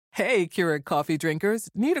Hey, Keurig coffee drinkers.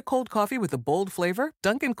 Need a cold coffee with a bold flavor?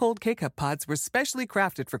 Dunkin' Cold K-Cup pods were specially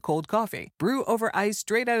crafted for cold coffee. Brew over ice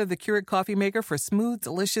straight out of the Keurig coffee maker for smooth,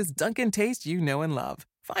 delicious Dunkin' taste you know and love.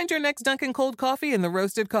 Find your next Dunkin' Cold coffee in the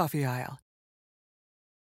roasted coffee aisle.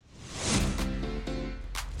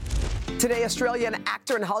 Today, Australian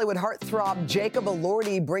actor and Hollywood heartthrob Jacob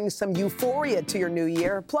Elordi brings some euphoria to your new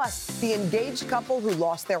year. Plus, the engaged couple who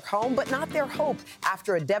lost their home, but not their hope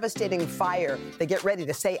after a devastating fire. They get ready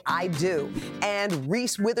to say, I do. And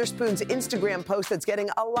Reese Witherspoon's Instagram post that's getting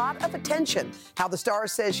a lot of attention. How the star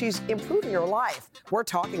says she's improving her life. We're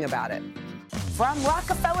talking about it. From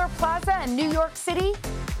Rockefeller Plaza in New York City,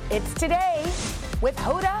 it's Today with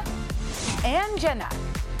Hoda and Jenna.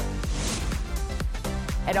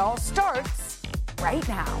 It all starts right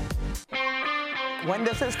now. When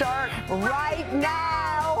does it start? Right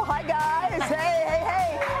now. Hi, guys.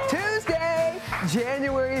 Hey. Tuesday,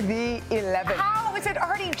 January the 11th. How is it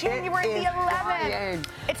already January the 11th?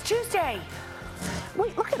 It's Tuesday.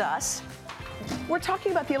 Wait, look at us. We're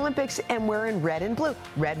talking about the Olympics, and we're in red and blue.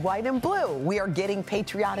 Red, white, and blue. We are getting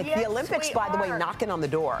patriotic. Yes, the Olympics, we by the way, are. knocking on the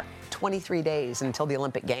door. 23 days until the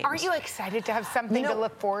Olympic Games. Aren't you excited to have something to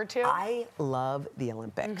look forward to? I love the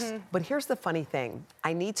Olympics. But here's the funny thing.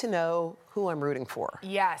 I need to know who I'm rooting for.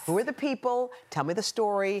 Yes. Who are the people? Tell me the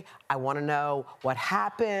story. I want to know what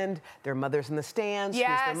happened, their mothers in the stands,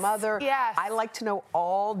 Yes. who's their mother. Yes. I like to know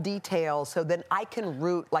all details so then I can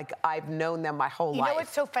root like I've known them my whole life. You know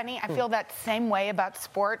what's so funny? I feel that same way about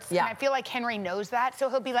sports. Yeah. And I feel like Henry knows that. So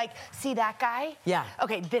he'll be like, see that guy? Yeah.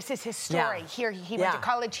 Okay, this is his story. Yeah. Here, he went to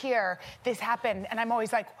college here. This happened. And I'm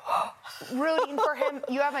always like, rooting for him.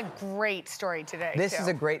 You have a great story today, This too. is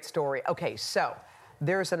a great story. Okay, so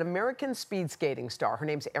there's an American speed skating star. Her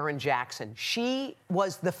name's Erin Jackson. She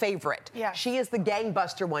was the favorite. Yes. She is the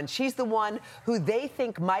gangbuster one. She's the one who they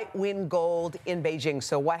think might win gold in Beijing.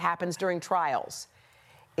 So what happens during trials?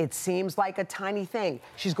 It seems like a tiny thing.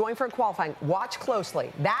 She's going for a qualifying. Watch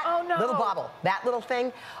closely. That little bobble, that little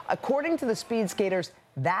thing, according to the speed skaters,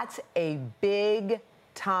 that's a big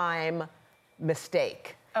time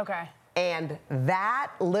mistake. Okay. And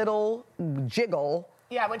that little jiggle.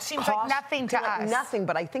 Yeah, which seems like nothing to us. Nothing,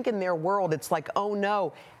 but I think in their world, it's like, oh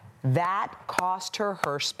no, that cost her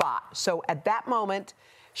her spot. So at that moment,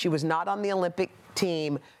 she was not on the Olympic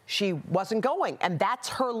team. She wasn't going, and that's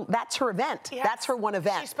her event. Yes. That's her one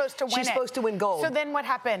event. She's supposed to win She's supposed to win gold. So then what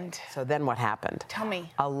happened? Tell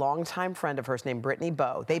me. A longtime friend of hers named Brittany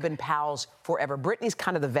Bowe. They've been pals forever. Brittany's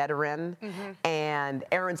kind of the veteran, and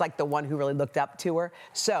Erin's like the one who really looked up to her.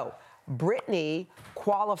 So Brittany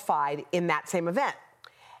qualified in that same event.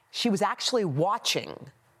 She was actually watching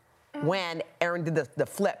when Erin did the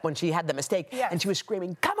flip, when she had the mistake, and she was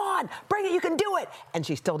screaming, come on, bring it, you can do it. And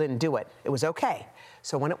she still didn't do it. It was okay.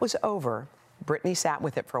 So when it was over, Brittany sat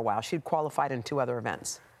with it for a while. She'd qualified in 2 other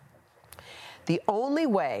events. The only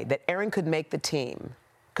way that Erin could make the team,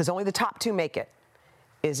 because only the top 2 make it,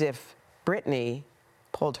 is if Brittany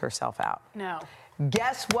pulled herself out. No.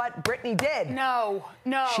 Guess what Brittany did? No.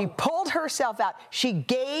 She pulled herself out. She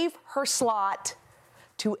gave her slot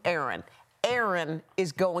to Erin. Erin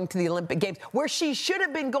is going to the Olympic Games, where she should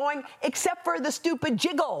have been going, except for the stupid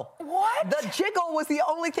jiggle. What? The jiggle was the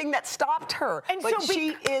only thing that stopped her. And but so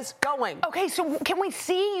she is going. Okay, so can we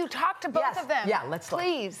see you talk to both of them? Yeah, let's look.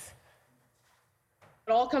 Please.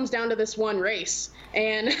 It all comes down to this one race.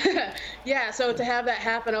 And yeah, so to have that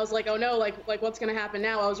happen, I was like, oh no, like what's going to happen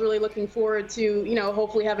now? I was really looking forward to,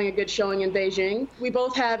 hopefully having a good showing in Beijing. We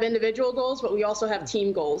both have individual goals, but we also have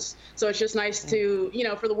team goals. So it's just nice to,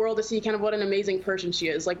 for the world to see kind of what an amazing person she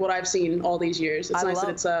is, like what I've seen all these years. It's nice that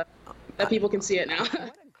it's that people can see it now.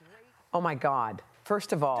 Oh my God.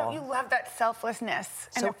 First of all, Don't you love that selflessness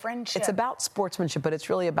and a friendship? It's about sportsmanship, but it's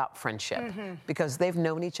really about friendship because they've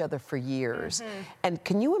known each other for years. And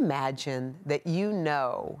can you imagine that you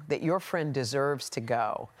know that your friend deserves to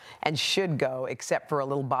go and should go except for a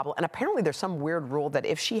little bobble? And apparently there's some weird rule that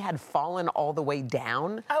if she had fallen all the way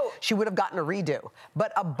down, she would have gotten a redo.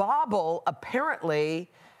 But a bobble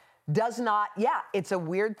apparently does not, it's a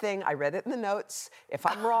weird thing. I read it in the notes. If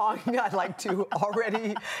I'm wrong, I'd like to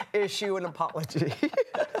already issue an apology.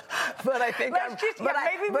 But I think maybe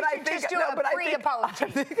we should just do a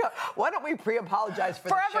pre-apology. Why don't we pre-apologize for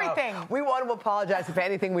the show? everything? We want to apologize if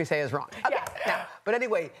anything we say is wrong. Okay. Yeah. But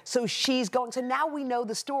anyway, so she's going. So now we know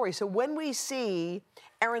the story. So when we see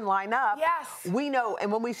Erin line up, we know.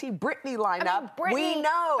 And when we see Brittany line up, we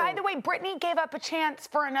know. By the way, Brittany gave up a chance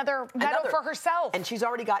for another medal for herself. And she's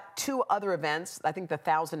already got 2 other events, I think the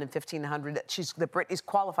 1,000 and 1,500 that Brittany's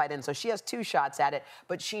qualified in. So she has 2 shots at it,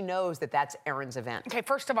 but she knows that that's Erin's event. Okay,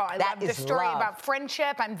 first of all, I love the story about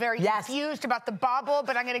friendship. I'm very confused about the bobble,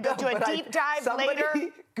 but I'm going to go do a deep dive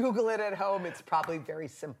later. Google it at home. It's probably very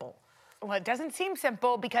simple. Well, it doesn't seem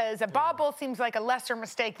simple because a bobble seems like a lesser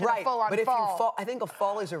mistake than a full-on but if fall. You fall, I think a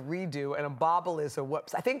fall is a redo and a bobble is a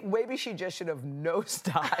whoops. I think maybe she just should have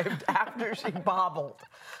nosedived after she bobbled.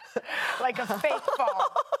 Like a fake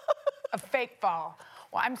fall. A fake fall.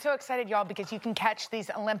 Well, I'm so excited, y'all, because you can catch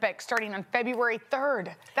these Olympics starting on February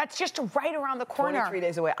 3rd. That's just right around the corner. 23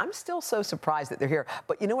 days away. I'm still so surprised that they're here.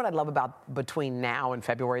 But you know what I love about between now and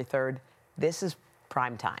February 3rd? This is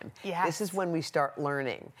prime time. Yes. This is when we start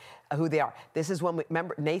learning who they are. This is when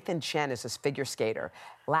remember, Nathan Chen is this figure skater.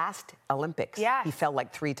 Last Olympics, he fell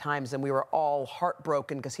like 3 times, and we were all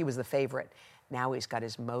heartbroken because he was the favorite. Now he's got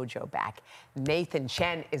his mojo back. Nathan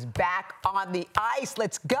Chen is back on the ice.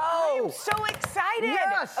 Let's go. I'm so excited.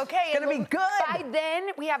 Yes. Okay. It's going to be good. By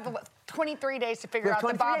then, we have 23 days to figure out the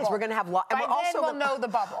bubble. 23 days. We're going to have By then, we'll know the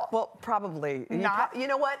bubble. Well, probably. Not. You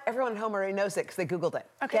know what? Everyone at home already knows it because they Googled it.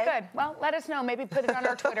 Okay, good. Well, let us know. Maybe put it on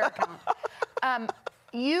our Twitter account.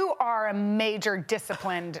 You are a major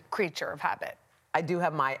disciplined creature of habit. I do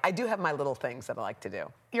have my little things that I like to do.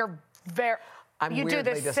 You're very. You do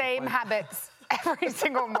the same habits every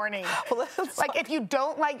single morning. Like, if you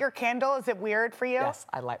don't light your candle, is it weird for you? Yes,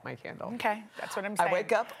 I light my candle. Okay, that's what I'm saying. I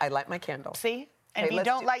wake up, I light my candle. See? And if you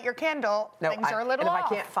don't light your candle, things are a little off. And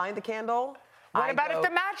if I can't find the candle, what about if the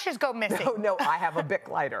matches go missing? No, I have a Bic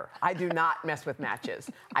lighter. I do not mess with matches.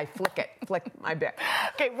 I flick my Bic.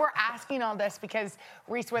 Okay, we're asking all this because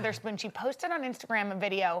Reese Witherspoon, she posted on Instagram a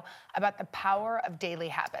video about the power of daily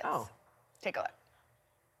habits. Oh. Take a look.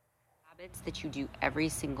 Habits that you do every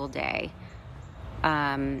single day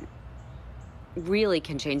really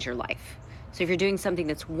can change your life. So if you're doing something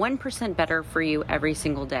that's 1% better for you every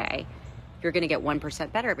single day, you're going to get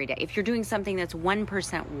 1% better every day. If you're doing something that's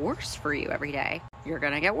 1% worse for you every day, you're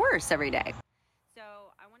going to get worse every day. So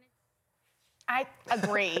I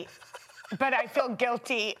agree, but I feel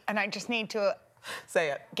guilty, and I just need to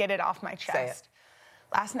get it off my chest. Say it.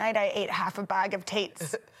 Last night I ate half a bag of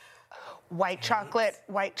Tate's white chocolate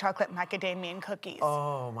macadamia cookies.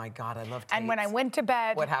 Oh my God, I love Tate's. And when I went to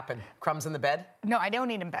bed... What happened? Crumbs in the bed? No, I don't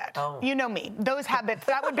eat in bed. Oh. You know me. Those habits,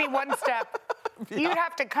 that would be one step. Yeah. You'd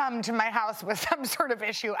have to come to my house with some sort of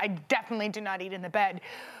issue. I definitely do not eat in the bed.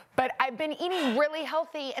 But I've been eating really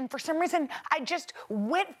healthy, and for some reason, I just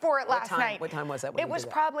went for it last night. What time was that? It was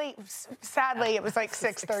probably, sadly, it was like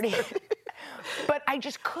 6:30. But I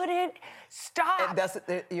just couldn't stop.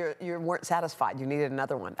 You weren't satisfied. You needed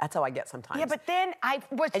another one. That's how I get sometimes. Yeah, but then I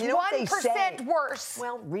was 1% worse.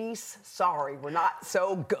 Well, Reese, sorry, we're not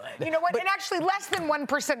so good. You know what? And actually less than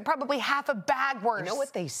 1%, probably half a bag worse. You know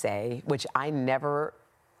what they say, which I never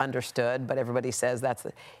understood, but everybody says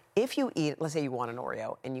if you eat, let's say you want an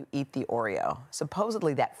Oreo and you eat the Oreo,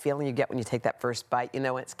 supposedly that feeling you get when you take that first bite,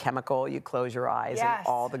 it's chemical, you close your eyes and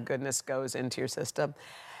all the goodness goes into your system.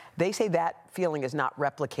 They say that feeling is not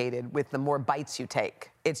replicated with the more bites you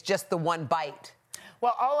take. It's just the one bite.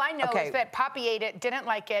 Well, all I know is that Poppy ate it, didn't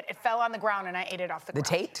like it, it fell on the ground, and I ate it off the ground. The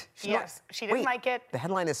Tate? Yes, she didn't like it. The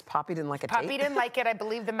headline is Poppy didn't like a Tate? Poppy didn't like it. I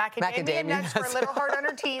believe the macadamia nuts were a little hard on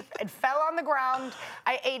her teeth. It fell on the ground.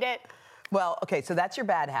 I ate it. Well, okay, so that's your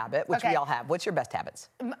bad habit, which we all have. What's your best habits?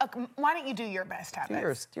 Why don't you do your best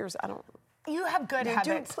habits? Yours, I don't... You have good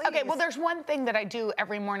habits. Please. Okay, well, there's one thing that I do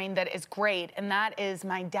every morning that is great, and that is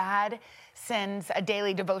my dad sends a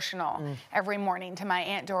daily devotional every morning to my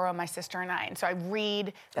Aunt Dora, my sister, and I. And so I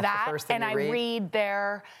read and I read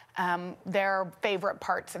their favorite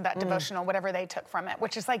parts of that devotional, whatever they took from it,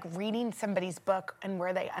 which is like reading somebody's book and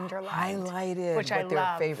where they underlined. Highlighted. Which I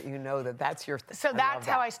love. Favorite, that's your... So that's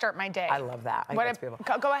how I start my day. I love that.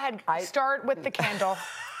 Go ahead, start with the candle.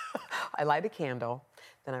 I light a candle.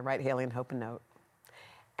 Then I write Haley and Hope a note.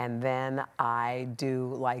 And then I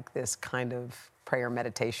do like this kind of prayer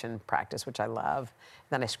meditation practice, which I love.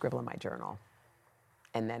 Then I scribble in my journal.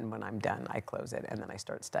 And then when I'm done, I close it, and then I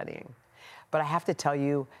start studying. But I have to tell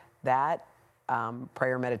you that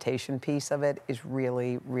prayer meditation piece of it is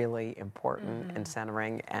really, really important and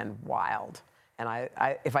centering and wild. And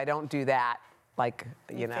if I don't do that, I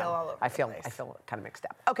feel kind of mixed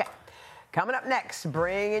up. Okay. Coming up next,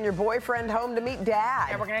 bringing your boyfriend home to meet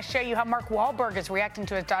Dad. And we're going to show you how Mark Wahlberg is reacting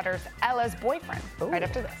to his daughter Ella's boyfriend right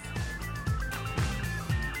after this.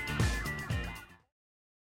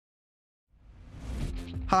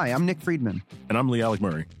 Hi, I'm Nick Friedman. And I'm Lee Alec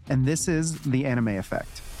Murray. And this is The Anime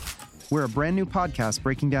Effect. We're a brand new podcast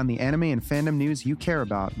breaking down the anime and fandom news you care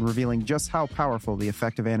about and revealing just how powerful the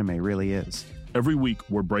effect of anime really is. Every week,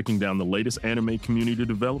 we're breaking down the latest anime community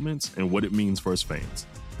developments and what it means for us fans.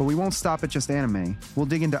 But we won't stop at just anime. We'll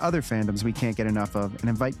dig into other fandoms we can't get enough of and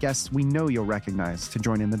invite guests we know you'll recognize to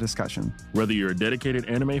join in the discussion. Whether you're a dedicated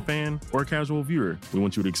anime fan or a casual viewer, we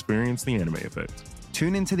want you to experience The Anime Effect.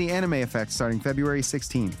 Tune into The Anime Effect starting February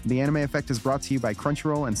 16th. The Anime Effect is brought to you by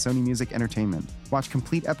Crunchyroll and Sony Music Entertainment. Watch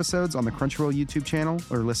complete episodes on the Crunchyroll YouTube channel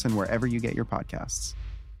or listen wherever you get your podcasts.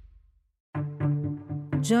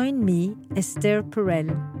 Join me, Esther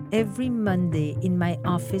Perel, every Monday in my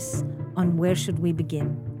office on Where Should We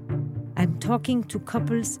Begin? I'm talking to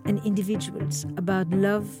couples and individuals about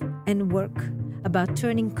love and work, about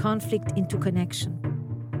turning conflict into connection.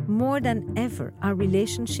 More than ever, our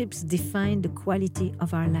relationships define the quality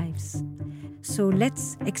of our lives. So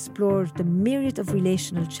let's explore the myriad of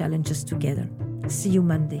relational challenges together. See you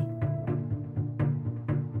Monday.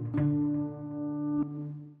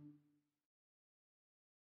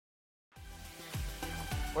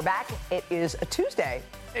 We're back. It is a Tuesday.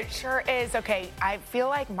 It sure is. Okay, I feel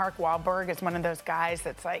like Mark Wahlberg is one of those guys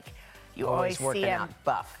that's like, you always see him. Out,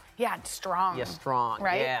 buff. Yeah, strong. Yeah, strong.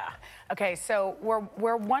 Right? Yeah. Okay, so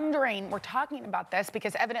we're wondering, we're talking about this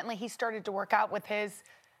because evidently he started to work out with his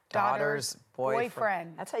daughter's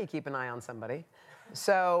boyfriend. That's how you keep an eye on somebody.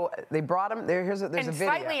 So they brought him. There's a video. And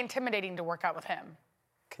slightly intimidating to work out with him.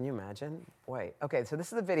 Can you imagine? Wait. Okay, so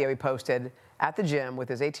this is the video he posted at the gym with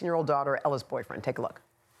his 18-year-old daughter, Ella's boyfriend. Take a look.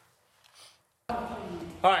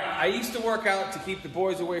 All right, I used to work out to keep the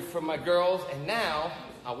boys away from my girls, and now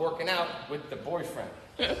I'm working out with the boyfriend.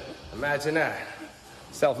 Imagine that.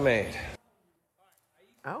 Self-made.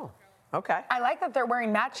 Oh, okay. I like that they're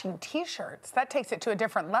wearing matching T-shirts. That takes it to a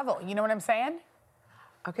different level. You know what I'm saying?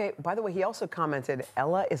 Okay, by the way, he also commented,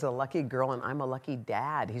 Ella is a lucky girl and I'm a lucky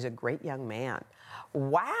dad. He's a great young man.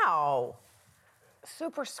 Wow.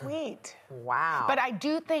 Super sweet. Wow. But I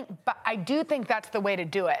do think that's the way to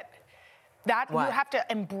do it. That what? You have to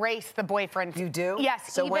embrace the boyfriend. You do?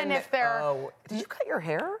 Yes, so even if they're... Oh, did you cut your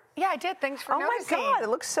hair? Yeah, I did. Thanks for noticing. Oh my God, it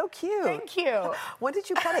looks so cute. Thank you. When did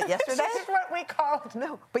you cut it? Yesterday? This is what we called.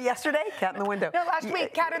 No, but yesterday, cat in the window. No, last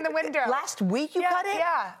week, cat in the window. Last week you cut it?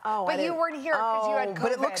 Yeah. Oh, but you weren't here because you had COVID.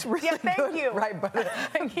 But it looks really good. Thank you. Right, but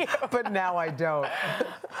thank you. But now I don't.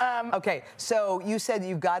 Okay, so you said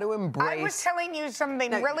you've got to embrace. I was telling you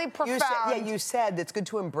something really profound. You said it's good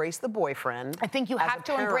to embrace the boyfriend. I think you have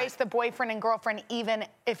to embrace the boyfriend and girlfriend even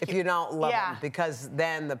if you don't love him, because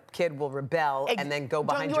then the kid will rebel and then go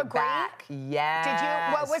behind your back. Yes. Did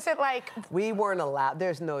you? What was it like? We weren't allowed.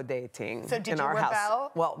 There's no dating in our house.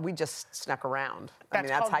 Rebel? Well, we just snuck around. That's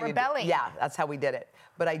called how rebelling. Yeah, that's how we did it.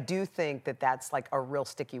 But I do think that that's like a real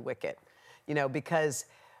sticky wicket, because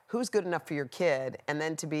who's good enough for your kid, and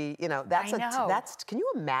then to be, that's can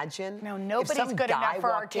you imagine? No, nobody's if some good guy enough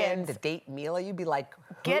for our walked in kids. to date Mila, you'd be like,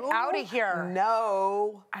 get out of here.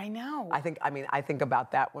 No. I know. I think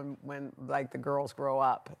about that when like the girls grow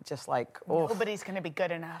up, just like, oh. Nobody's going to be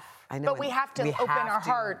good enough. I know. But we have to open our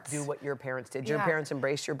hearts. Do what your parents did. Did your parents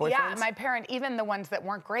embrace your boyfriends? Yeah, my parent, even the ones that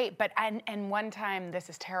weren't great. But and one time, this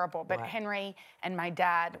is terrible, but Henry and my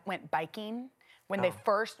dad went biking. When they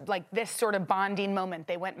first, like this sort of bonding moment,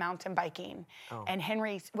 they went mountain biking. And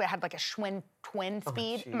Henry had like a Schwinn twin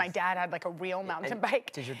speed. My dad had like a real mountain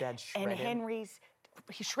bike. Did your dad shred him? And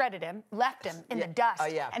he shredded him, left him in the dust. Oh,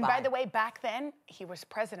 yeah, and by the way, back then, he was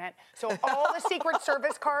president. So all the Secret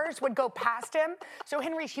Service cars would go past him. So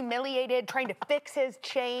Henry's humiliated, trying to fix his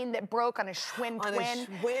chain that broke on a Schwinn twin. On a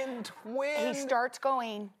Schwinn twin. He starts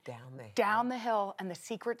going down the hill, and the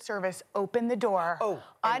Secret Service opened the door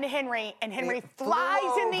on Henry, and Henry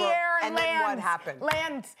flies in the air and lands. Then what happened?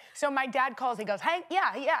 Lands. So my dad calls. He goes, hey,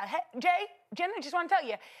 Jay, Jenna, I just want to tell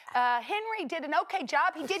you, Henry did an okay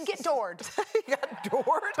job. He did get doored. He got doored?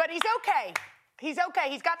 But he's okay. He's okay.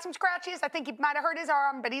 He's got some scratches. I think he might have hurt his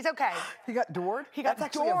arm, but he's okay. He got doored? That's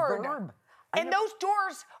actually doored. A verb. And those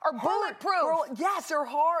doors are bulletproof. Yes, they're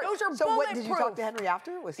hard. Those are bulletproof. So what, did you talk to Henry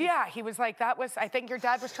after? Yeah, he was like, I think your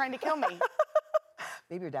dad was trying to kill me.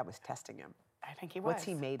 Maybe your dad was testing him. I think he was. What's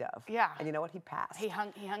he made of? Yeah. And you know what? He passed. He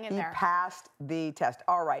hung in there. He passed the test.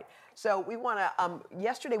 All right. So we want to,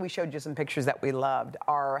 yesterday we showed you some pictures that we loved,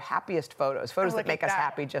 our happiest photos that make us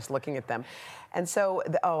happy just looking at them. And so,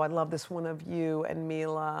 I love this one of you and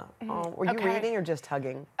Mila. Were you reading or just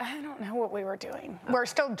hugging? I don't know what we were doing. We're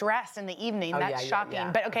still dressed in the evening. That's shocking.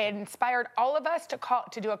 Yeah. But it inspired all of us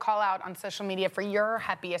to do a call out on social media for your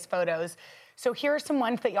happiest photos. So here are some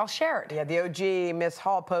ones that y'all shared. Yeah, the OG Miss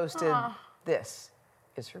Hall posted this.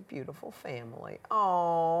 is her beautiful family.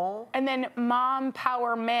 Oh. And then Mom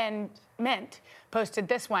Power Mint posted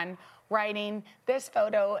this one, writing, "This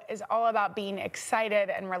photo is all about being excited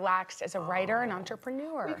and relaxed as a writer and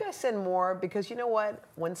entrepreneur." You guys send more because you know what?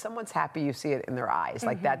 When someone's happy, you see it in their eyes.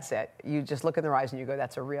 Like, that's it. You just look in their eyes and you go,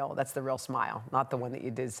 that's the real smile, not the one that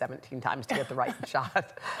you did 17 times to get the right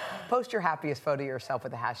shot. Post your happiest photo of yourself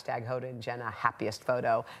with the hashtag Hoda and Jenna happiest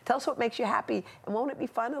photo. Tell us what makes you happy, and won't it be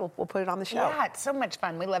fun? We'll put it on the show. Yeah, it's so much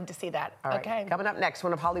fun. We love to see that. All right. Okay. Coming up next,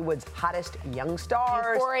 one of Hollywood's hottest young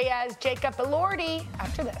stars. Euphoria's Jacob Elordi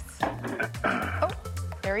after this. Oh,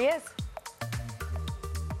 there he is.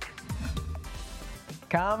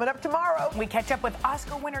 Coming up tomorrow. We catch up with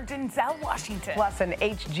Oscar winner Denzel Washington. Plus, an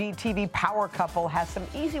HGTV power couple has some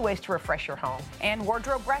easy ways to refresh your home. And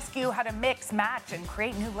Wardrobe Rescue, how to mix, match, and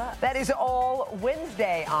create new looks. That is all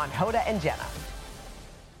Wednesday on Hoda and Jenna.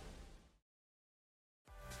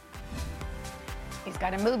 He's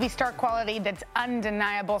got a movie star quality that's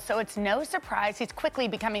undeniable, so it's no surprise he's quickly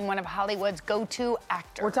becoming one of Hollywood's go-to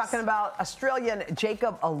actors. We're talking about Australian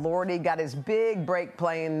Jacob Elordi. Got his big break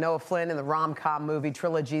playing Noah Flynn in the rom-com movie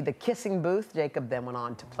trilogy The Kissing Booth. Jacob then went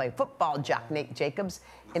on to play football jock Nate Jacobs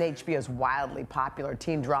in HBO's wildly popular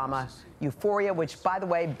teen drama Euphoria, which, by the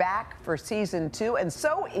way, back for season 2. And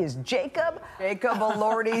so is Jacob. Jacob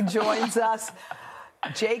Elordi joins us.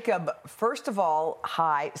 Jacob, first of all,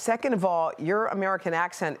 hi. Second of all, your American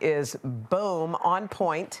accent is boom, on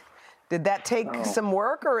point. Did that take some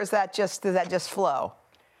work, or does that just flow?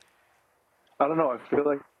 I don't know. I feel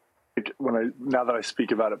like now that I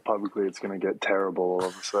speak about it publicly, it's going to get terrible all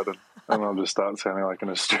of a sudden, and I'll just start sounding like an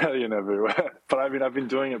Australian everywhere. But I mean, I've been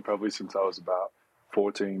doing it probably since I was about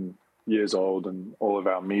 14 years old, and all of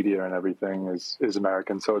our media and everything is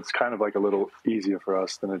American, so it's kind of like a little easier for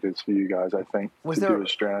us than it is for you guys, I think, to be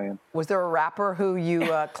Australian. Was there a rapper who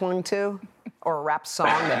you clung to, or a rap song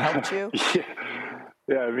that helped you?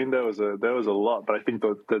 Yeah. I mean, there was a lot, but I think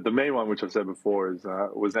the main one, which I've said before,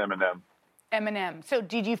 was Eminem. Eminem. So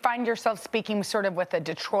did you find yourself speaking sort of with a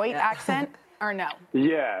Detroit accent? Or no?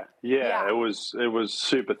 Yeah. It was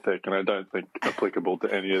super thick, and I don't think applicable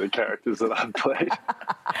to any of the characters that I've played.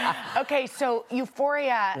 Okay, so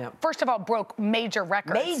Euphoria, first of all, broke major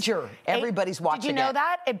records. Major. Everybody's watching it. Did you know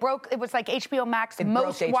that? It was like HBO Max's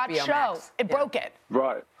most watched show. It broke it.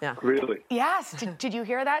 Right. Yeah. Really? Yes. Did you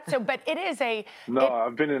hear that? So, but it is a... No,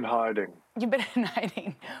 I've been in hiding. You've been in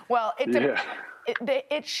hiding. Well,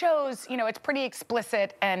 it shows, it's pretty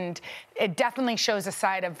explicit, and it definitely shows a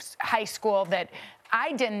side of high school that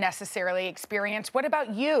I didn't necessarily experience. What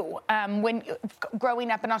about you? When growing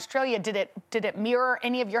up in Australia, did it mirror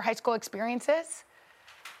any of your high school experiences?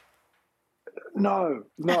 No,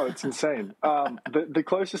 it's insane. The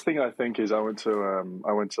closest thing I think is I went to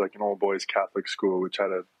like an all boys Catholic school, which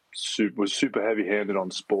was super heavy-handed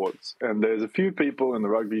on sports, and there's a few people in the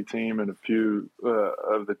rugby team and a few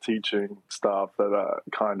of the teaching staff that are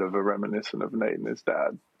kind of reminiscent of Nate and his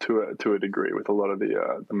dad to a degree, with a lot of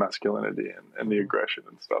the masculinity and the aggression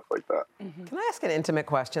and stuff like that. Mm-hmm. Can I ask an intimate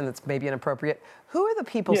question that's maybe inappropriate? Who are the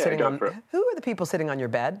people sitting on your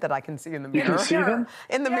bed that I can see in the mirror? You can see them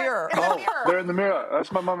in the mirror. They're in the mirror.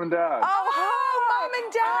 That's my mom and dad. Mom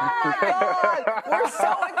and Dad! Oh my God, we're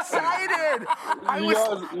so excited.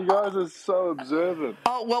 You guys are so observant.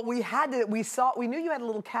 Oh well, we knew you had a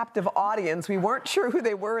little captive audience. We weren't sure who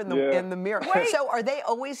they were in the mirror. Wait. So are they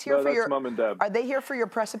always here for your? Mom and Dad. Are they here for your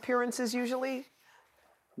press appearances usually?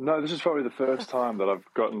 No, this is probably the first time that I've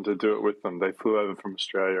gotten to do it with them. They flew over from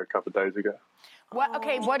Australia a couple of days ago. What?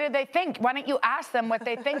 Okay, what do they think? Why don't you ask them what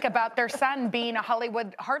they think about their son being a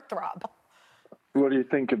Hollywood heartthrob? What do you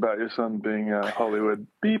think about your son being a Hollywood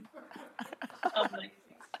beep?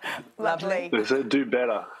 Lovely. They said do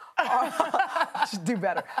better. Just do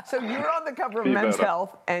better. So you were on the cover of Men's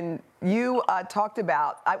Health, and you talked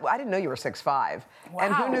about, I didn't know you were 6'5", wow.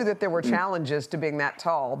 And who knew that there were challenges to being that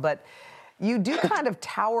tall, but you do kind of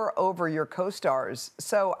tower over your co-stars.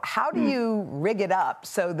 So how do you rig it up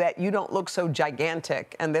so that you don't look so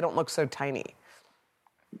gigantic and they don't look so tiny?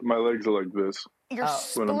 My legs are like this. You're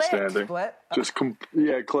when I'm standing. Split? Just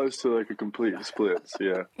close to like a complete split.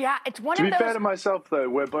 Yeah. Yeah, it's one of those. To be fair to myself, though,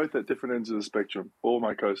 we're both at different ends of the spectrum. All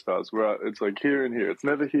my co-stars, it's like here and here. It's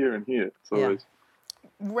never here and here. It's always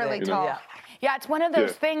really tall. Yeah, it's one of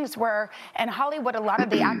those things where in Hollywood, a lot of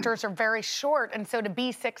the actors are very short, and so to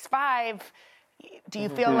be 6'5", do you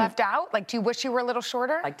feel left out? Like, do you wish you were a little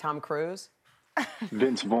shorter? Like Tom Cruise?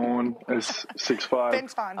 Vince Vaughn is 6'5".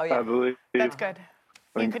 Vince Vaughn. I believe. That's good.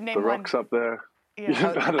 You could name The Rock's up there.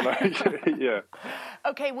 Yeah. I don't know. Yeah.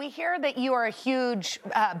 Okay, we hear that you are a huge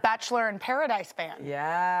Bachelor in Paradise fan.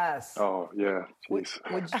 Yes. Oh yeah. Jeez.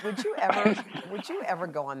 Would you ever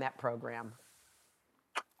go on that program?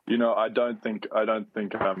 You know, I don't think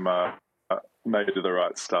I'm made of the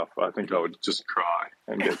right stuff. I think I would just cry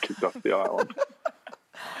and get kicked off the island.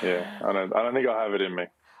 Yeah, I don't think I have it in me.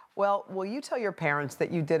 Well, will you tell your parents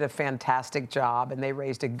that you did a fantastic job and they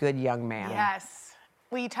raised a good young man? Yes.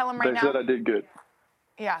 Will you tell them right now? They said I did good.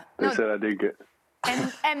 Yeah. They said I did good.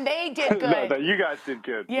 And they did good. No, you guys did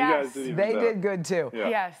good. Yes. You guys did even better. Did good too. Yeah.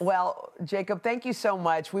 Yes. Well, Jacob, thank you so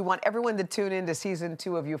much. We want everyone to tune in to season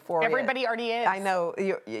 2 of Euphoria. Everybody already is. I know.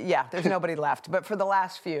 Yeah, there's nobody left. But for the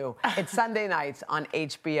last few, it's Sunday nights on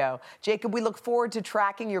HBO. Jacob, we look forward to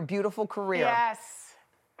tracking your beautiful career. Yes.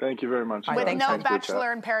 Thank you very much. With no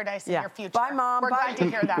Bachelor in Paradise in your future. Bye, Mom. We're glad to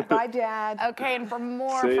hear that. Bye, Dad. Okay, and for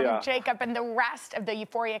more from Jacob and the rest of the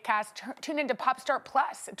Euphoria cast, tune into Popstart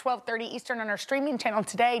Plus at 12:30 Eastern on our streaming channel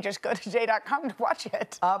today. Just go to today.com to watch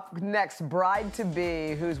it. Up next,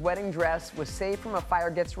 bride-to-be whose wedding dress was saved from a fire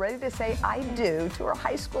gets ready to say I do to her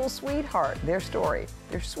high school sweetheart. Their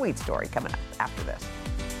sweet story coming up after this.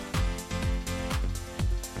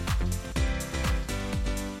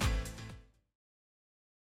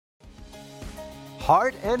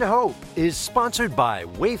 Heart and Hope is sponsored by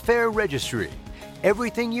Wayfair Registry.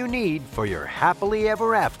 Everything you need for your happily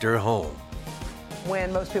ever after home.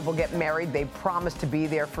 When most people get married, they promise to be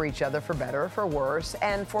there for each other for better or for worse.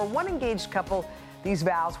 And for one engaged couple, these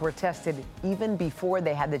vows were tested even before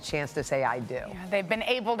they had the chance to say I do. Yeah, they've been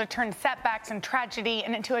able to turn setbacks and tragedy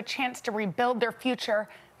into a chance to rebuild their future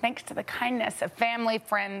thanks to the kindness of family,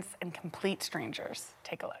 friends, and complete strangers.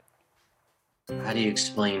 Take a look. How do you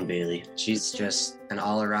explain Bailey? She's just an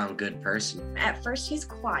all-around good person. At first, he's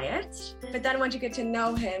quiet, but then once you get to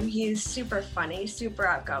know him, he's super funny, super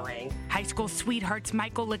outgoing. High school sweethearts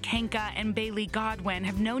Michael Lekanka and Bailey Godwin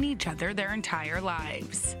have known each other their entire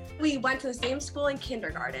lives. We went to the same school in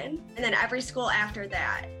kindergarten, and then every school after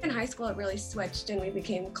that. In high school, it really switched, and we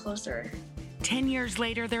became closer. 10 years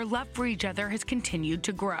later, their love for each other has continued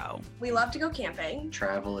to grow. We love to go camping.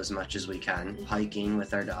 Travel as much as we can. Hiking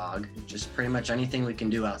with our dog. Just pretty much anything we can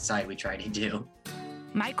do outside, we try to do.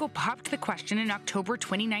 Michael popped the question in October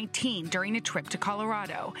 2019 during a trip to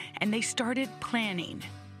Colorado, and they started planning.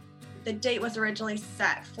 The date was originally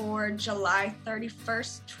set for July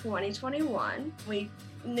 31st, 2021. We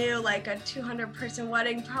knew like a 200-person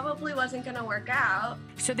wedding probably wasn't going to work out.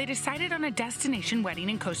 So they decided on a destination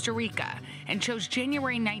wedding in Costa Rica and chose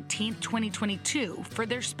January 19th, 2022 for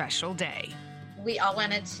their special day. We all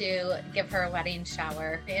wanted to give her a wedding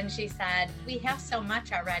shower, and she said, we have so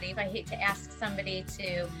much already. I hate to ask somebody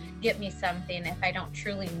to get me something if I don't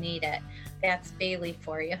truly need it. That's Bailey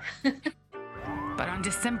for you. But on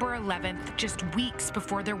December 11th, just weeks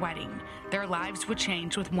before their wedding, their lives would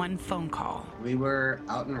change with one phone call. We were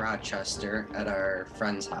out in Rochester at our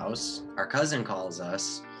friend's house. Our cousin calls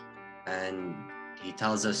us, and he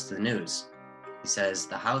tells us the news. He says,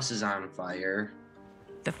 the house is on fire.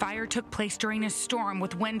 The fire took place during a storm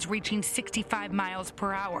with winds reaching 65 miles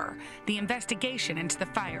per hour. The investigation into the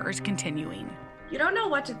fire is continuing. You don't know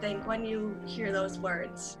what to think when you hear those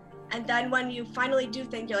words. And then when you finally do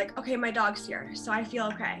think, you're like, okay, my dog's here, so I feel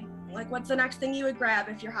okay. Like, what's the next thing you would grab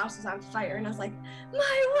if your house was on fire? And I was like,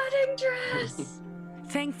 my wedding dress!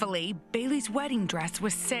 Thankfully, Bailey's wedding dress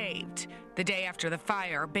was saved. The day after the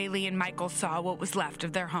fire, Bailey and Michael saw what was left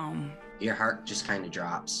of their home. Your heart just kind of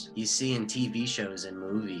drops. You see in TV shows and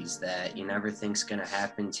movies that you never think's gonna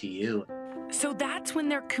happen to you. So that's when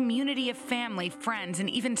their community of family, friends, and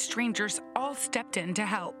even strangers all stepped in to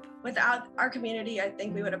help. Without our community, I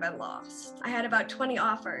think we would have been lost. I had about 20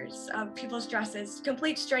 offers of people's dresses,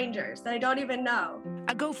 complete strangers that I don't even know.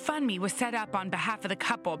 A GoFundMe was set up on behalf of the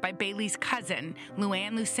couple by Bailey's cousin,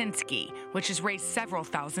 Luann Lucinski, which has raised several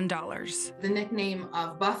 $1,000s. The nickname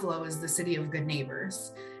of Buffalo is the city of good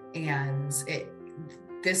neighbors, and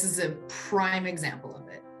this is a prime example of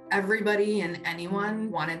it. Everybody and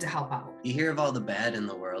anyone wanted to help out. You hear of all the bad in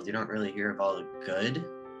the world, you don't really hear of all the good,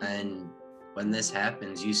 and when this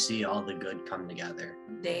happens, you see all the good come together.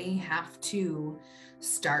 They have to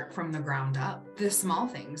start from the ground up. The small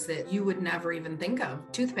things that you would never even think of.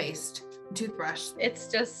 Toothpaste, toothbrush. It's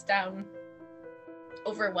just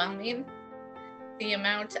overwhelming. The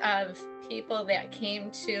amount of people that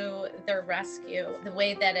came to their rescue, the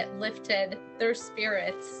way that it lifted their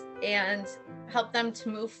spirits and helped them to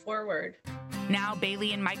move forward. Now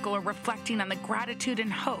Bailey and Michael are reflecting on the gratitude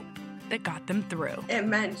and hope that got them through. It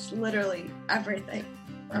meant literally everything.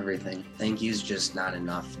 Everything. Thank you is just not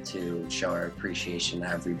enough to show our appreciation to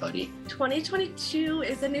everybody. 2022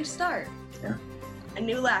 is a new start. Yeah. a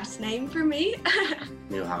new last name for me.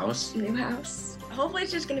 New house. New house. Hopefully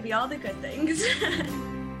it's just going to be all the good things.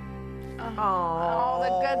 All the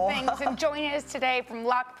good things. And joining us today from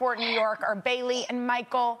Lockport, New York, are Bailey and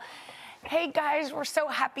Michael. Hey, guys, we're so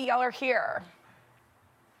happy y'all are here.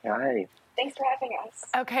 Hi. Thanks for having us.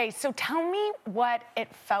 Okay, so tell me what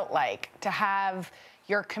it felt like to have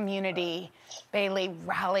your community, Bailey,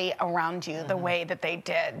 rally around you the way that they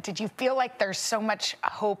did. Did you feel like there's so much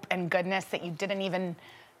hope and goodness that you didn't even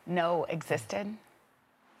know existed?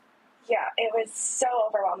 Yeah, it was so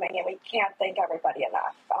overwhelming, and we can't thank everybody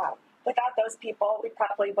enough. Without those people, we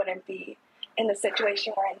probably wouldn't be in the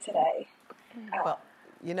situation we're in today. Well,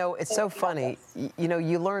 you know, it's so funny. You know,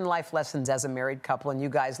 you learn life lessons as a married couple, and you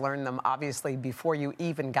guys learned them, obviously, before you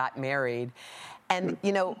even got married. And,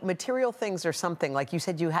 you know, material things are something. Like you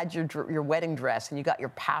said, you had your wedding dress, and you got your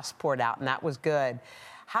passport out, and that was good.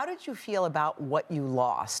 How did you feel about what you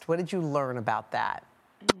lost? What did you learn about that?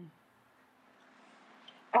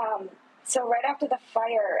 So right after the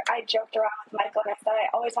fire, I joked around with Michael, and I said I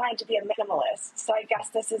always wanted to be a minimalist. So I guess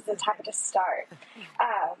this is the time to start.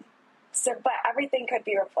 But everything could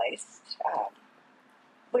be replaced.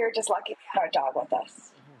 We were just lucky to have our dog with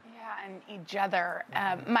us. Yeah, and each other.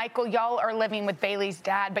 Michael, y'all are living with Bailey's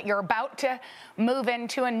dad, but you're about to move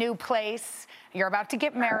into a new place. You're about to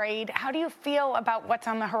get married. How do you feel about what's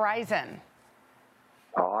on the horizon?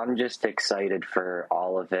 Oh, I'm just excited for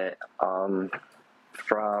all of it.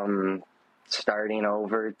 From starting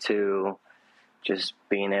over to just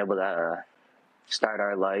being able to start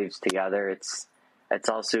our lives together. It's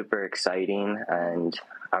all super exciting, and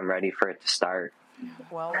I'm ready for it to start.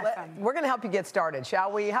 Well, we're going to help you get started,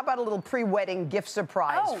 shall we? How about a little pre-wedding gift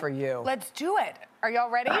surprise for you? Let's do it. Are y'all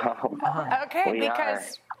ready? Okay,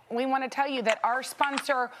 because we want to tell you that our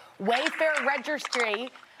sponsor, Wayfair Registry.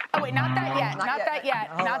 Oh, wait, not that yet. Not that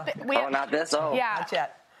yet. Not this. Oh, yeah. Not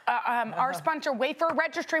yet. Our sponsor, Wayfair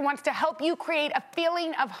Registry, wants to help you create a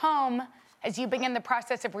feeling of home as you begin the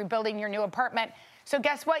process of rebuilding your new apartment. So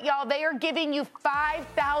guess what, y'all? They are giving you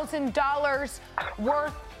 $5,000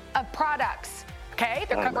 worth of products. Okay,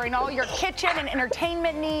 they're covering all your kitchen and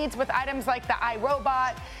entertainment needs with items like the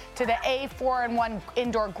iRobot, to the A4-in-1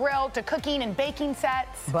 indoor grill, to cooking and baking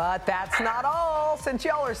sets. But that's not all. Since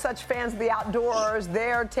y'all are such fans of the outdoors,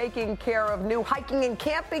 they're taking care of new hiking and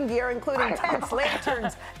camping gear, including tents,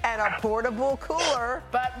 lanterns, and a portable cooler.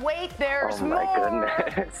 But wait, there's more.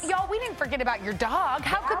 Goodness. Y'all, we didn't forget about your dog.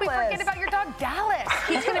 How could we forget about your dog, Dallas?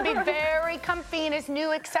 He's going to be very comfy in his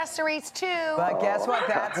new accessories, too. But guess what?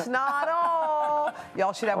 That's not all.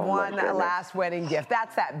 Y'all should have one last wedding gift.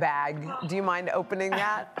 That's that bag. Do you mind opening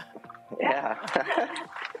that? Yeah.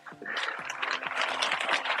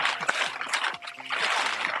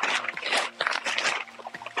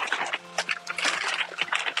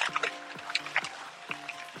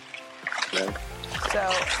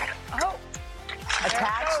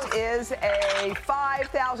 Attached is a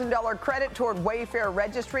 $5,000 credit toward Wayfair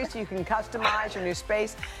Registry, so you can customize your new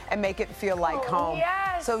space and make it feel like home.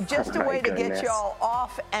 Yes. So just a way to get y'all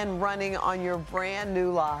off and running on your brand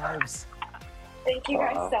new lives. Thank you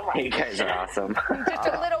guys so much. You guys are awesome. Just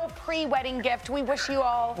a little pre-wedding gift. We wish you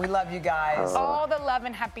all. We love you guys. All the love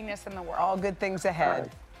and happiness in the world. All good things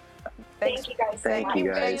ahead. Thank you guys so much. Thank you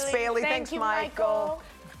guys. Thanks, Bailey. Thanks, you, Michael.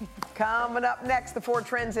 Coming up next, the 4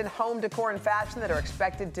 trends in home decor and fashion that are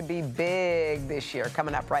expected to be big this year.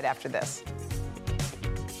 Coming up right after this.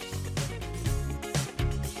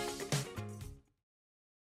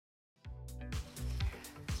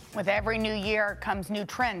 With every new year comes new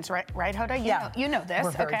trends, right, Hoda? You know this,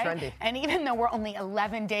 we're very trendy. And even though we're only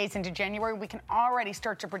 11 days into January, we can already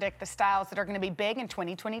start to predict the styles that are going to be big in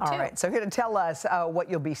 2022. All right, so here to tell us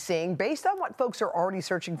what you'll be seeing based on what folks are already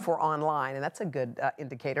searching for online, and that's a good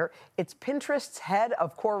indicator. It's Pinterest's head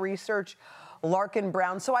of core research, Larkin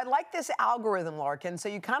Brown. So I like this algorithm, Larkin. So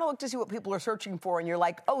you kind of look to see what people are searching for, and you're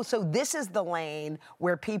like, oh, so this is the lane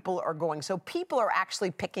where people are going. So people are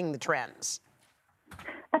actually picking the trends.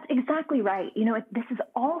 That's exactly right. You know, this is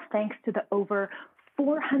all thanks to the over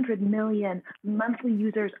 400 million monthly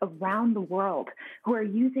users around the world who are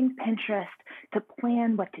using Pinterest to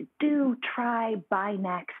plan what to do, try, buy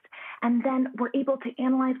next. And then we're able to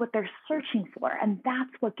analyze what they're searching for. And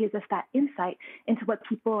that's what gives us that insight into what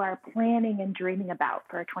people are planning and dreaming about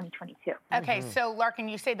for 2022. Okay, so Larkin,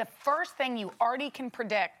 you say the first thing you already can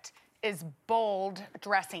predict is bold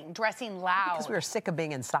dressing loud. Because we were sick of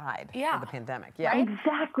being inside for the pandemic. Yeah, right?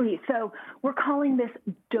 Exactly. So we're calling this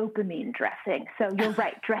dopamine dressing. So you're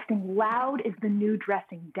right, dressing loud is the new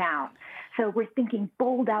dressing down. So we're thinking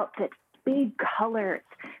bold outfits, big colors,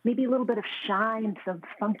 maybe a little bit of shine, some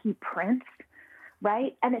funky prints.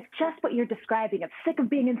 right? And it's just what you're describing of sick of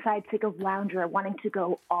being inside, sick of lounger, wanting to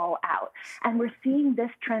go all out. And we're seeing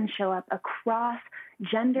this trend show up across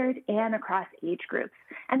gendered and across age groups.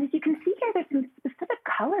 And as you can see here, there's some specific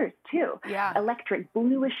colors too. Yeah. Electric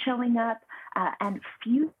blue is showing up, and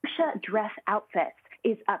fuchsia dress outfits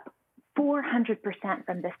is up 400%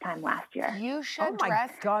 from this time last year. Fuchsia dress?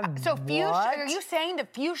 My God, so fuchsia, what? are you saying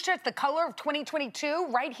that fuchsia is the color of 2022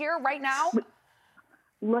 right here, right now?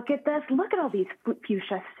 Look at this. Look at all these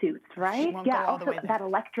fuchsia suits, right? Yeah, also that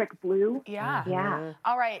electric blue. Yeah. Yeah.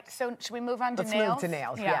 All right, so should we move on to nails? Let's move to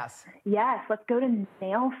nails, yes. Yes, let's go to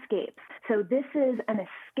nailscapes. So this is an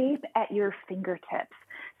escape at your fingertips.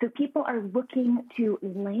 So people are looking to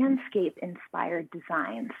landscape-inspired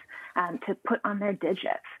designs to put on their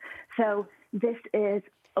digits. So this is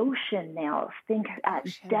ocean nails, think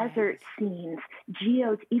desert scenes,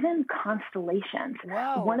 geodes, even constellations.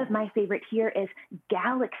 Whoa. One of my favorite here is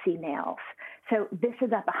galaxy nails. So this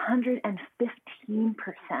is up 115%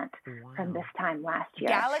 from this time last year.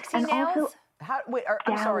 Galaxy and nails? Also,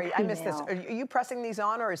 I'm sorry, I missed nails. this. Are you pressing these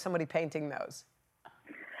on, or is somebody painting those?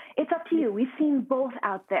 It's up to you. We've seen both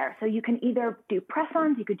out there. So you can either do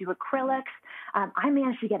press-ons, you could do acrylics. I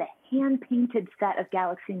managed to get a hand-painted set of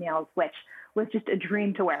galaxy nails, which was just a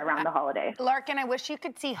dream to wear around the holidays. Larkin, I wish you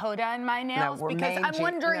could see Hoda in my nails because I'm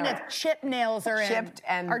wondering if chip nails are chipped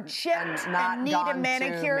in. Are chipped not and need gone a to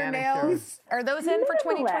manicure nails. Are those in for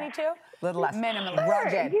 2022? Little less. Minimalist.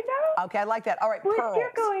 Rugged. You know? Okay, I like that. All right, Well, pearls.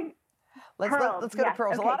 you're going Let's go to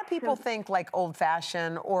pearls. Okay, A lot of people think like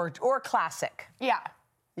old-fashioned or classic. Yeah.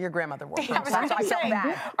 Your grandmother wore Yeah, pearls. I was so I gonna felt say,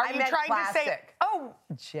 bad. are I you meant trying classic. to say, oh,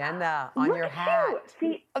 Jenna, on Look your at hat. you.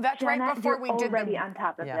 See, that's Jenna, right before you're we did already on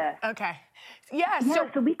top of this. Okay. Yeah,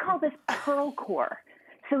 So we call this pearl core.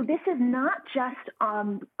 So this is not just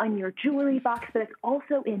on your jewelry box, but it's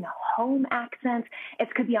also in home accents. It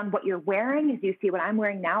could be on what you're wearing, as you see what I'm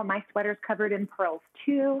wearing now. My sweater's covered in pearls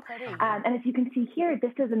too. And as you can see here,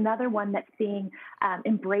 this is another one that's being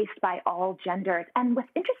embraced by all genders. And what's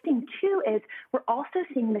interesting too is we're also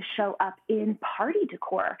seeing this show up in party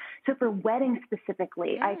decor. So for weddings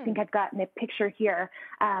specifically, I think I've gotten a picture here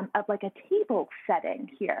of like a table setting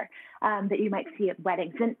here that you might see at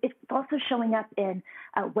weddings. And it's also showing up in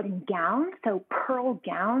wedding gowns. So pearl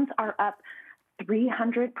gowns are up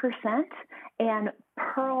 300%, and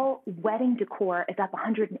pearl wedding decor is up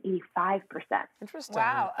 185%. Interesting.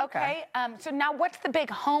 Wow. Okay. So now what's the big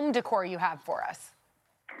home decor you have for us?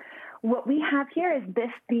 What we have here is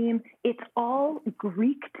this theme. It's all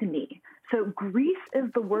Greek to me. So Greece is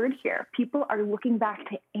the word here. People are looking back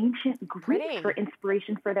to ancient Greece for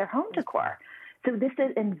inspiration for their home decor. So this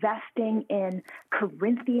is investing in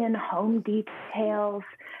Corinthian home details,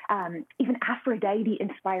 even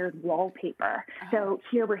Aphrodite-inspired wallpaper. So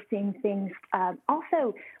here we're seeing things.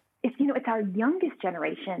 Also, it's our youngest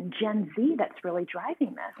generation, Gen Z, that's really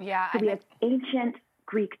driving this. Yeah. So we have ancient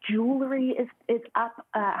Greek jewelry is up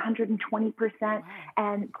 120%,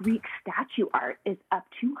 and Greek statue art is up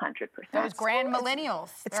 200%. Those grand millennials.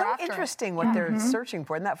 It's so interesting what they're searching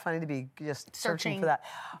for. Isn't that funny to be just searching for that?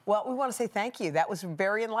 Well, we want to say thank you. That was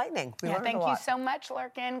very enlightening. We learned a lot. Thank you so much,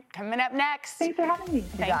 Larkin. Coming up next. Thanks for having me.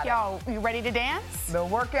 Thank y'all. You ready to dance? The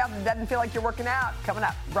workout that doesn't feel like you're working out. Coming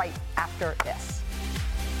up right after this.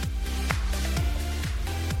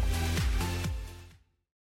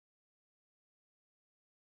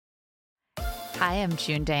 Hi, I'm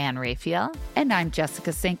June Diane Raphael. And I'm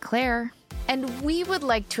Jessica St. Clair. And we would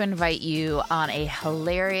like to invite you on a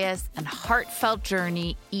hilarious and heartfelt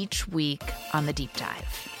journey each week on The Deep Dive.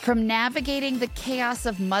 From navigating the chaos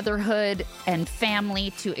of motherhood and family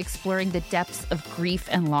to exploring the depths of grief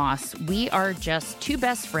and loss, we are just two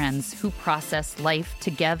best friends who process life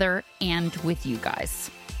together and with you guys.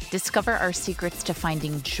 Discover our secrets to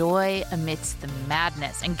finding joy amidst the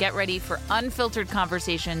madness and get ready for unfiltered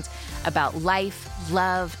conversations about life,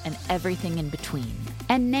 love, and everything in between.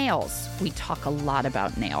 And nails. We talk a lot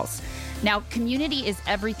about nails. Now, community is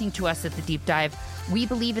everything to us at The Deep Dive. We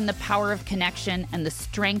believe in the power of connection and the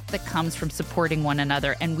strength that comes from supporting one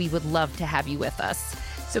another, and we would love to have you with us.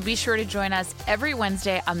 So be sure to join us every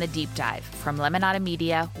Wednesday on The Deep Dive from Lemonada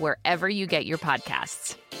Media, wherever you get your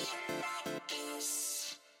podcasts.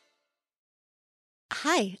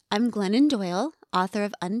 Hi, I'm Glennon Doyle, author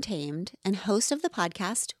of Untamed and host of the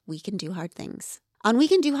podcast We Can Do Hard Things. On We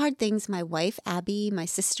Can Do Hard Things, my wife Abby, my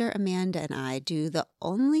sister Amanda, and I do the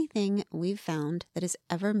only thing we've found that has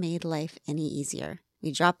ever made life any easier.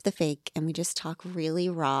 We drop the fake and we just talk really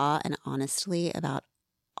raw and honestly about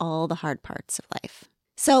all the hard parts of life.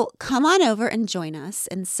 So come on over and join us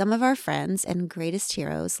and some of our friends and greatest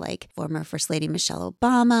heroes like former First Lady Michelle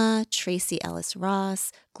Obama, Tracy Ellis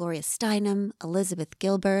Ross, Gloria Steinem, Elizabeth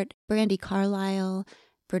Gilbert, Brandi Carlile,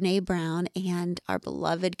 Brene Brown, and our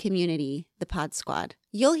beloved community, the Pod Squad.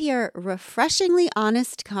 You'll hear refreshingly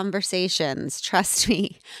honest conversations, trust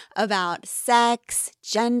me, about sex,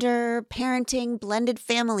 gender, parenting, blended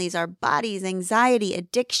families, our bodies, anxiety,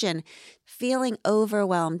 addiction, feeling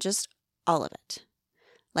overwhelmed, just all of it.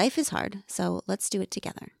 Life is hard, so let's do it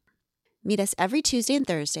together. Meet us every Tuesday and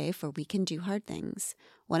Thursday for We Can Do Hard Things,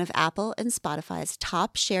 one of Apple and Spotify's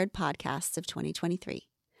top shared podcasts of 2023.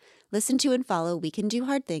 Listen to and follow We Can Do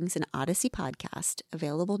Hard Things, an Odyssey podcast,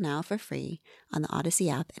 available now for free on the Odyssey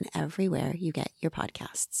app and everywhere you get your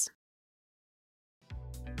podcasts.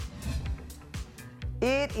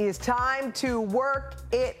 It is time to work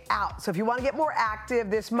it out. So if you want to get more active,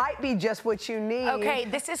 this might be just what you need. Okay,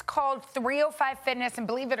 this is called 305 Fitness, and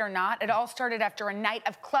believe it or not, it all started after a night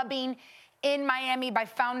of clubbing in Miami by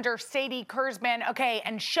founder Sadie Kurzban. Okay,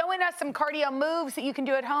 and showing us some cardio moves that you can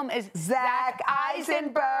do at home is Zach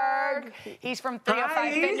Eisenberg. He's from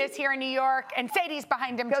 305 Fitness here in New York, and Sadie's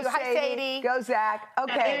behind him too. Hi, Sadie. Go, Zach.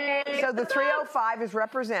 Okay, so the 305 is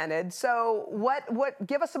represented. So what?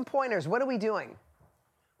 Give us some pointers. What are we doing?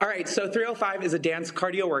 All right, so 305 is a dance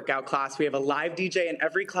cardio workout class. We have a live DJ in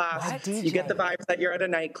every class. You get the vibes that you're at a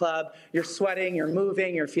nightclub. You're sweating, you're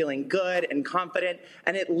moving, you're feeling good and confident,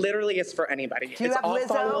 and it literally is for anybody. Do you have all Lizzo?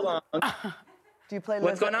 follow along. Do you play Lizzo?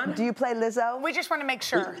 What's going on? Do you play Lizzo? We just want to make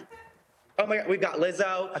sure. Oh my God, we've got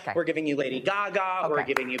Lizzo. Okay. We're giving you Lady Gaga. Okay. We're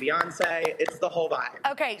giving you Beyonce. It's the whole vibe.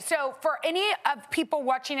 Okay, so for any of people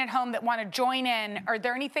watching at home that want to join in, are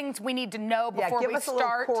there any things we need to know before we start? Give us a little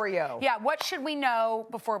choreo. Yeah, what should we know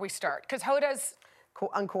before we start? Because Hoda's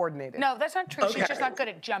uncoordinated. No, that's not true. Okay. She's just not good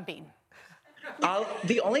at jumping.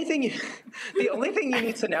 The only thing you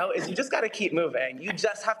need to know is you just got to keep moving. You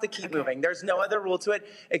just have to keep moving. There's no other rule to it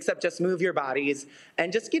except just move your bodies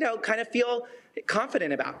and just, kind of feel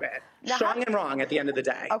confident about it. Now, strong and wrong at the end of the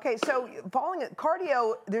day. Okay, so following it,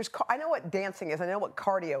 cardio, I know what dancing is, I know what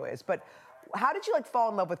cardio is, but how did you fall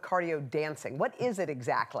in love with cardio dancing? What is it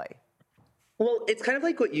exactly? Well, it's kind of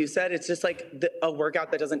like what you said. It's just like a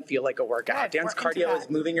workout that doesn't feel like a workout. Dance cardio is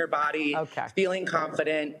moving your body, feeling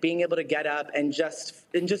confident, being able to get up and just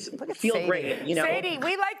feel Sadie. Great. Sadie,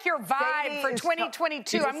 we like your vibe for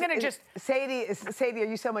 2022. I'm going to just... Sadie, are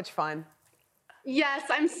you so much fun? Yes,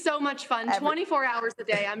 I'm so much fun. 24 hours a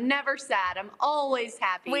day. I'm never sad. I'm always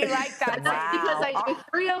happy. We like that. That's because I do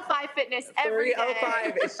 305 Fitness every day.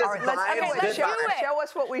 305. It's just let's do it. Show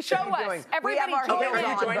us what we should be doing. Everybody are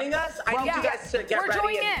you joining us? I need you guys to get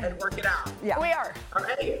ready and work it out. Yeah, we are. All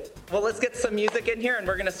right. Well, let's get some music in here, and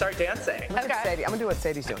we're going to start dancing. Look at Sadie. I'm going to do what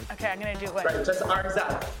Sadie's doing. Okay, I'm going to do what? Right, just arms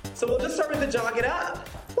up. So we'll just start with the jog it up.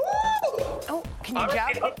 Woo! Oh, can you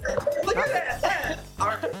jump? Look at this.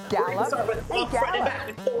 We're going to start with front and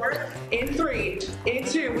back. 4, in 3, in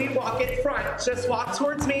 2, we walk in front. Just walk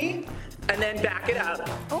towards me, and then back it up.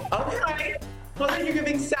 Okay. Well, then you're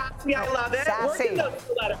giving sassy. I love it. Sassy. Working those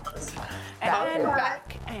letters. And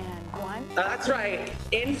back, and 1. That's right.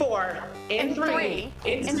 In 4, in 3,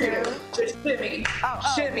 in 2. Just shimmy,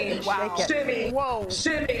 shimmy, shimmy, whoa,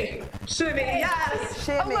 shimmy, shimmy. Yes.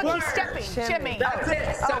 Shimmy. Oh, look, he's stepping. Shimmy. That's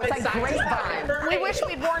it. So it's like great vibe. We wish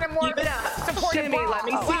we'd worn a more supportive shimmy. Let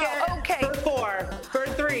me see it. Okay. For 4, for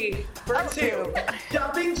 3, for 2.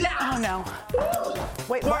 Jumping jacks. Oh no.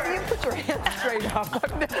 Wait, why do you put your hands straight up?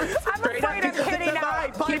 I'm afraid of hitting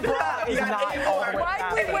out. Keep it up. You got 8 more.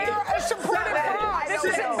 Why do we wear a supportive bra? This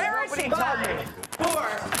is embarrassing. 5, 4,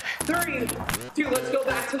 3, 2. Let's go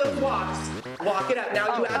back to those walks. Walk it up.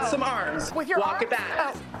 Now you add some arms. With your walk arms? it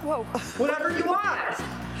back. Oh, whoa. Whatever you want.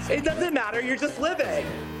 It doesn't matter. You're just living.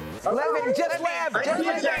 Living, just live.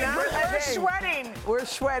 We're sweating. We're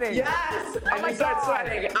sweating. Yes. And we start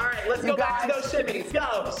sweating. All right, let's go back to those shimmies.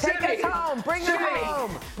 Go. Take us home. Bring it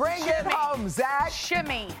home. Bring it home, Zach.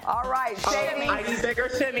 Shimmy. All right, Sadie. I need bigger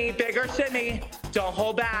shimmy, bigger shimmy. Don't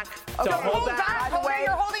hold back. Don't hold back. By the way,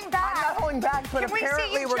 you're holding back. I'm not holding back, but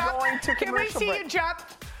apparently we're going to commercial break. Can we see you jump?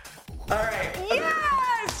 All right.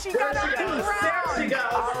 Yes! She got off the ground. There she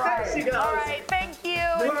goes. There she goes. All right, thank you.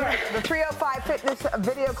 The 305 Fitness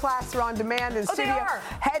video class are on demand in studio. They are.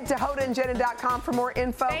 Head to HodaandJenna.com for more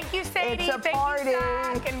info. Thank you, Sadie. It's a party. Thank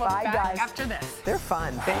you, Zach. And we'll Bye, be back guys. after this. They're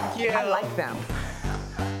fun. Thank you. I like them.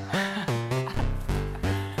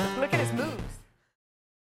 Look at his moves.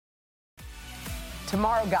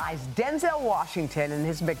 Tomorrow, guys, Denzel Washington and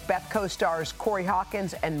his Macbeth co-stars Corey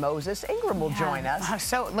Hawkins and Moses Ingram will join us.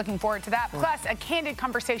 So looking forward to that. Plus, a candid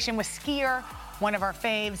conversation with skier one of our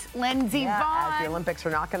faves, Lindsey Vonn. As the Olympics are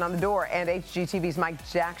knocking on the door, and HGTV's Mike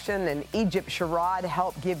Jackson and Egypt Sherrod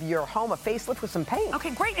help give your home a facelift with some paint. Okay,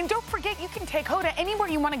 great. And don't forget, you can take Hoda anywhere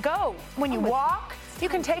you want to go. When you walk, you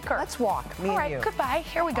can take her. Let's walk, me and you. All right, goodbye.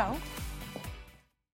 Here we go.